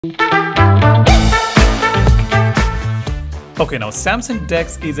Okay, now Samsung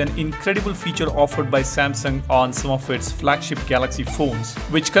DeX is an incredible feature offered by Samsung on some of its flagship Galaxy phones,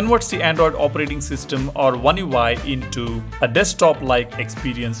 which converts the Android operating system or One UI into a desktop-like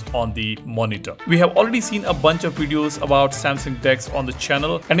experience on the monitor. We have already seen a bunch of videos about Samsung DeX on the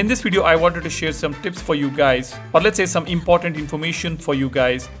channel, and in this video I wanted to share some tips for you guys, or let's say some important information for you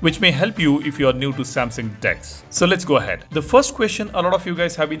guys, which may help you if you are new to Samsung DeX. So let's go ahead. The first question a lot of you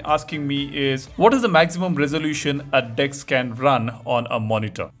guys have been asking me is, what is the maximum resolution a DeX can run on a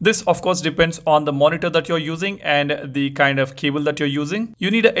monitor? This of course depends on the monitor that you're using and the kind of cable that you're using. You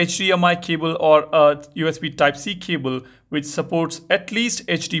need a HDMI cable or a USB Type-C cable which supports at least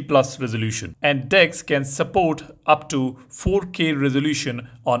HD plus resolution, and DeX can support up to 4K resolution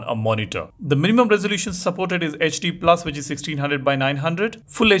on a monitor. The minimum resolution supported is HD plus, which is 1600 by 900,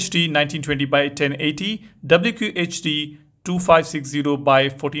 Full HD 1920 by 1080, WQHD 2560 by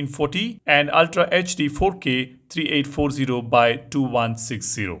 1440, and Ultra HD 4K 3840 by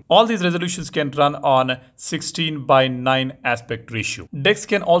 2160. All these resolutions can run on 16 by 9 aspect ratio. DeX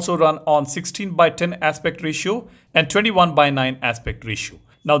can also run on 16 by 10 aspect ratio and 21 by 9 aspect ratio.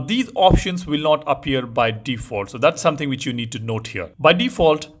 Now these options will not appear by default, so that's something which you need to note here. By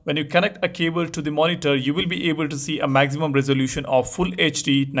default, when you connect a cable to the monitor, you will be able to see a maximum resolution of Full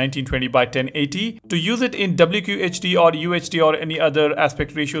HD 1920 by 1080. To use it in WQHD or UHD or any other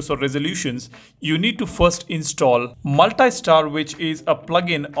aspect ratios or resolutions, you need to first install Multi-Star, which is a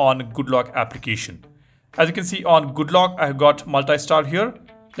plugin on GoodLock application. As you can see on GoodLock, I have got Multi-Star here.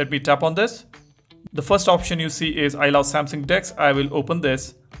 Let me tap on this. The first option you see is I love Samsung DeX. I will open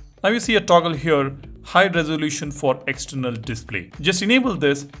this. Now you see a toggle here, high resolution for external display. Just enable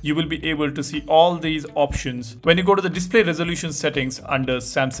this, you will be able to see all these options when you go to the display resolution settings under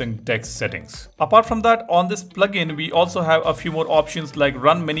Samsung DeX settings. Apart from that, on this plugin, we also have a few more options like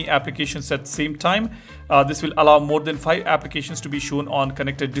run many applications at the same time. This will allow more than 5 applications to be shown on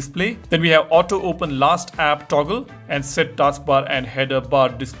connected display. Then we have auto open last app toggle and set taskbar and header bar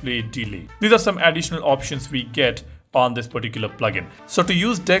display delay. These are some additional options we get on this particular plugin. So to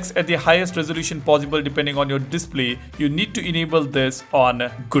use DeX at the highest resolution possible depending on your display, you need to enable this on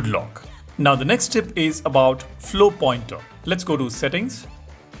GoodLock. Now the next tip is about flow pointer. Let's go to settings.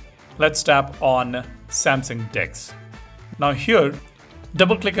 Let's tap on Samsung DeX. Now here,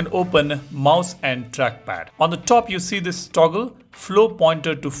 double click and open mouse and trackpad. On the top you see this toggle, flow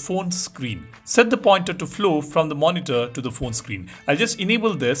pointer to phone screen. Set the pointer to flow from the monitor to the phone screen. I'll just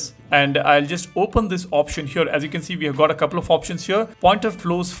enable this and I'll just open this option here. As you can see, we have got a couple of options here. Pointer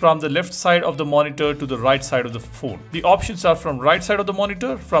flows from the left side of the monitor to the right side of the phone. The options are from right side of the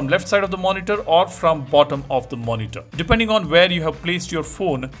monitor, from left side of the monitor, or from bottom of the monitor. Depending on where you have placed your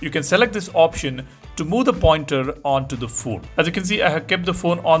phone, you can select this option to move the pointer onto the phone. As you can see, I have kept the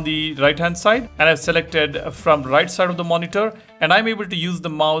phone on the right hand side and I've selected from right side of the monitor, and I'm able to use the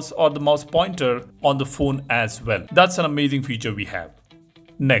mouse or the mouse pointer on the phone as well. That's an amazing feature we have.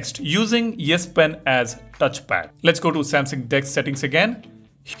 Next, using S Pen as touchpad. Let's go to Samsung DeX settings again.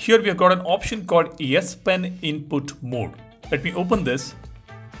 Here we have got an option called S Pen input mode. Let me open this.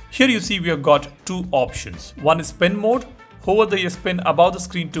 Here you see we have got two options. One is pen mode. Hover the S Pen above the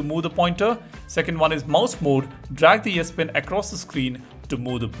screen to move the pointer. Second one is mouse mode. Drag the S Pen across the screen to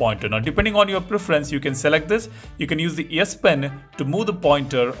move the pointer. Now depending on your preference, you can select this. You can use the S Pen to move the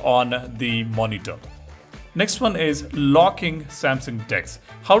pointer on the monitor. Next one is locking Samsung DeX.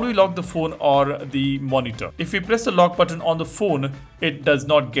 How do we lock the phone or the monitor? If we press the lock button on the phone, it does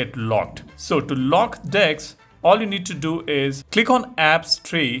not get locked. So to lock DeX, all you need to do is click on apps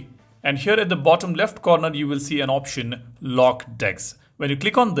tray, and here at the bottom left corner you will see an option lock DeX. When you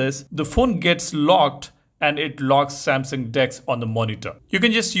click on this, the phone gets locked and it locks Samsung DeX on the monitor. You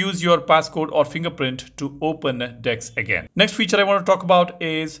can just use your passcode or fingerprint to open DeX again. Next feature I want to talk about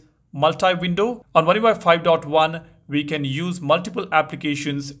is multi-window. On One UI 5.1, we can use multiple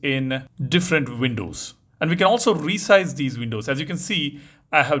applications in different windows. And we can also resize these windows. As you can see,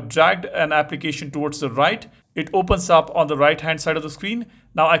 I have dragged an application towards the right. It opens up on the right hand side of the screen.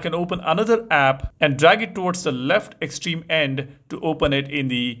 Now I can open another app and drag it towards the left extreme end to open it in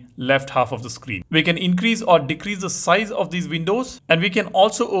the left half of the screen. We can increase or decrease the size of these windows, and we can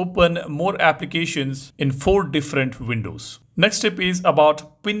also open more applications in 4 different windows. Next tip is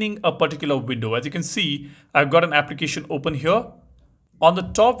about pinning a particular window. As you can see, I've got an application open here. On the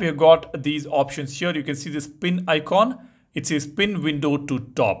top, we have got these options here. You can see this pin icon. It says pin window to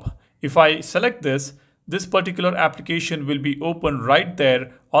top. If I select this, this particular application will be open right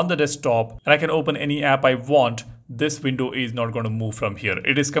there on the desktop, and I can open any app I want. This window is not going to move from here.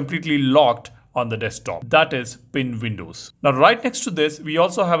 It is completely locked on the desktop, that is pin windows. Now right next to this, we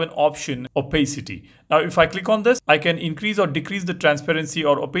also have an option opacity. Now if I click on this, I can increase or decrease the transparency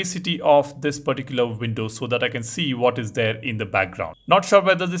or opacity of this particular window so that I can see what is there in the background. Not sure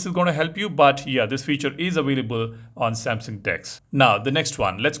whether this is going to help you, but yeah, this feature is available on Samsung DeX. Now the next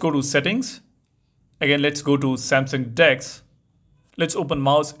one, let's go to settings. Again, let's go to Samsung DeX. Let's open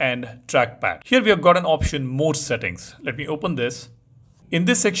mouse and trackpad. Here we have got an option more settings. Let me open this. In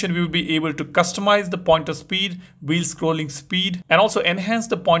this section, we will be able to customize the pointer speed, wheel scrolling speed, and also enhance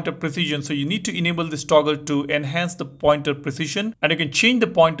the pointer precision. So you need to enable this toggle to enhance the pointer precision, and you can change the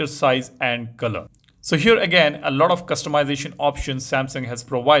pointer size and color. So here again, a lot of customization options Samsung has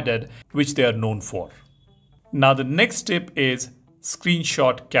provided, which they are known for. Now the next tip is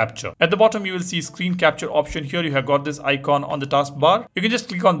screenshot capture. At the bottom, you will see screen capture option. Here you have got this icon on the taskbar. You can just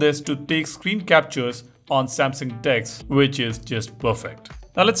click on this to take screen captures on Samsung DeX, which is just perfect.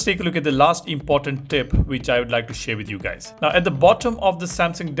 Now let's take a look at the last important tip which I would like to share with you guys. Now at the bottom of the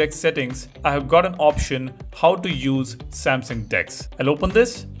Samsung DeX settings, I have got an option how to use Samsung DeX. I'll open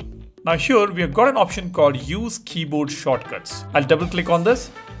this. Now here we have got an option called use keyboard shortcuts. I'll double click on this.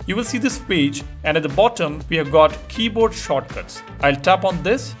 You will see this page, and at the bottom we have got keyboard shortcuts. I'll tap on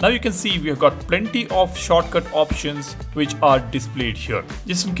this. Now you can see we have got plenty of shortcut options which are displayed here.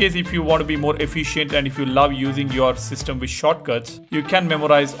 Just in case if you want to be more efficient and if you love using your system with shortcuts, you can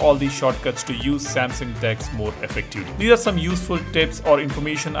memorize all these shortcuts to use Samsung DeX more effectively. These are some useful tips or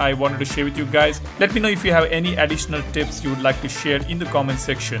information I wanted to share with you guys. Let me know if you have any additional tips you would like to share in the comment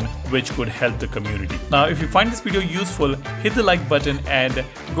section which could help the community. Now if you find this video useful, hit the like button and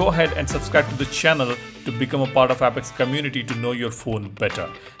go ahead and subscribe to the channel to become a part of Apex community to know your phone better.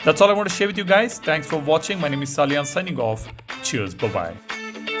 That's all I want to share with you guys. Thanks for watching. My name is Salian signing off. Cheers. Bye-bye.